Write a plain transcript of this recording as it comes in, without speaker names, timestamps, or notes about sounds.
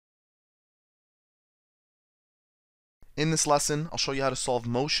In this lesson, I'll show you how to solve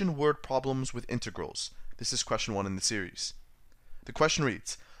motion word problems with integrals. This is question 1 in the series. The question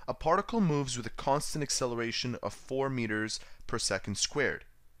reads, a particle moves with a constant acceleration of 4 meters per second squared.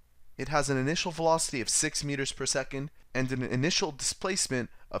 It has an initial velocity of 6 meters per second and an initial displacement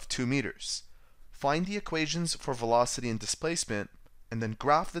of 2 meters. Find the equations for velocity and displacement, and then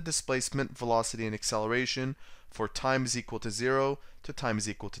graph the displacement, velocity, and acceleration for time is equal to 0 to time is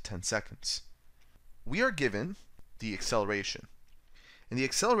equal to 10 seconds. We are given the acceleration. And the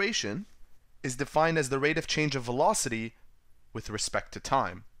acceleration is defined as the rate of change of velocity with respect to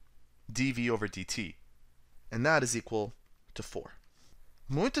time, dv over dt. And that is equal to 4.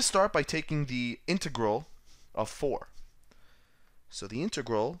 I'm going to start by taking the integral of 4. So the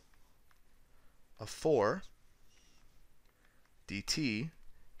integral of 4 dt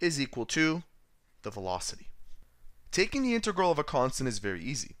is equal to the velocity. Taking the integral of a constant is very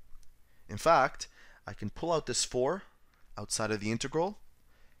easy. In fact, I can pull out this 4 outside of the integral.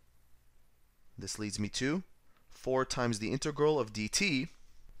 This leads me to 4 times the integral of dt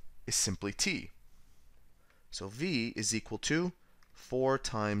is simply t. So v is equal to 4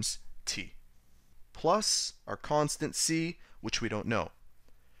 times t, plus our constant c, which we don't know.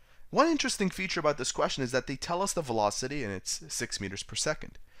 One interesting feature about this question is that they tell us the velocity, and it's 6 meters per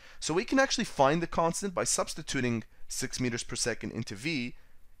second. So we can actually find the constant by substituting 6 meters per second into v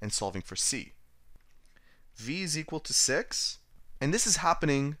and solving for c. V is equal to 6, and this is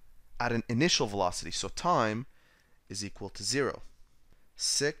happening at an initial velocity, so time is equal to 0.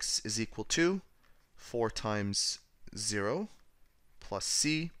 6 is equal to 4 times 0 plus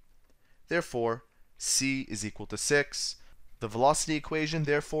c. Therefore, c is equal to 6. The velocity equation,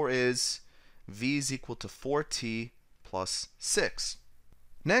 therefore, is v is equal to 4t plus 6.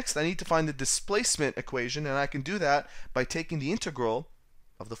 Next, I need to find the displacement equation, and I can do that by taking the integral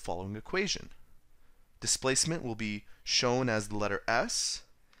of the following equation. Displacement will be shown as the letter s.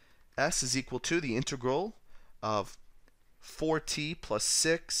 S is equal to the integral of 4t plus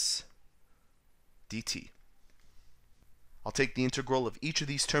 6 dt. I'll take the integral of each of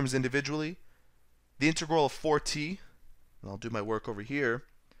these terms individually. The integral of 4t, and I'll do my work over here.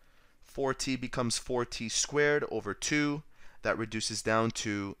 4t becomes 4t squared over 2. That reduces down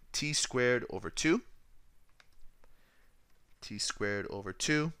to t squared over 2. T squared over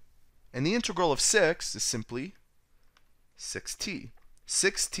 2. And the integral of 6 is simply 6t.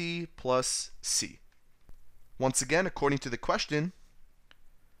 6t plus c. Once again, according to the question,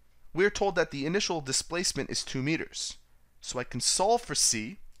 we're told that the initial displacement is 2 meters. So I can solve for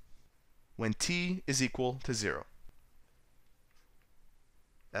c when t is equal to 0.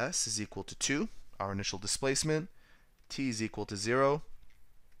 S is equal to 2, our initial displacement. T is equal to 0.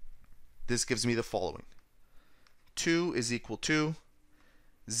 This gives me the following. 2 is equal to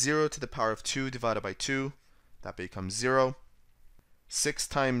 0 to the power of 2 divided by 2. That becomes 0. 6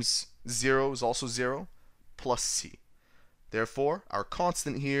 times 0 is also 0, plus c. Therefore, our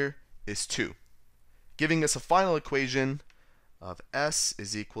constant here is 2, giving us a final equation of s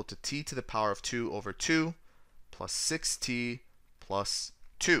is equal to t to the power of 2 over 2 plus 6t plus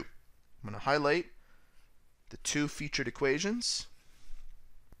 2. I'm going to highlight the two featured equations.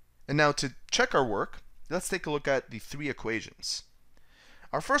 And now to check our work, let's take a look at the 3 equations.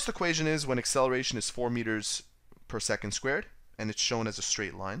 Our first equation is when acceleration is 4 meters per second squared, and it's shown as a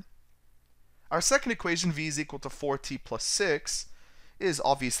straight line. Our second equation, v is equal to 4t plus 6, is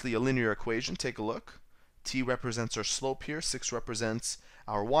obviously a linear equation. Take a look. T represents our slope here, 6 represents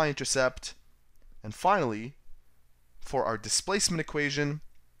our y-intercept. And finally, for our displacement equation,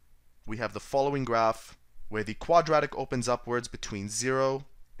 we have the following graph where the quadratic opens upwards between 0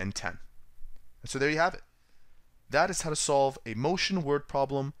 and 10. And so there you have it. That is how to solve a motion word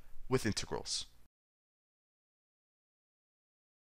problem with integrals.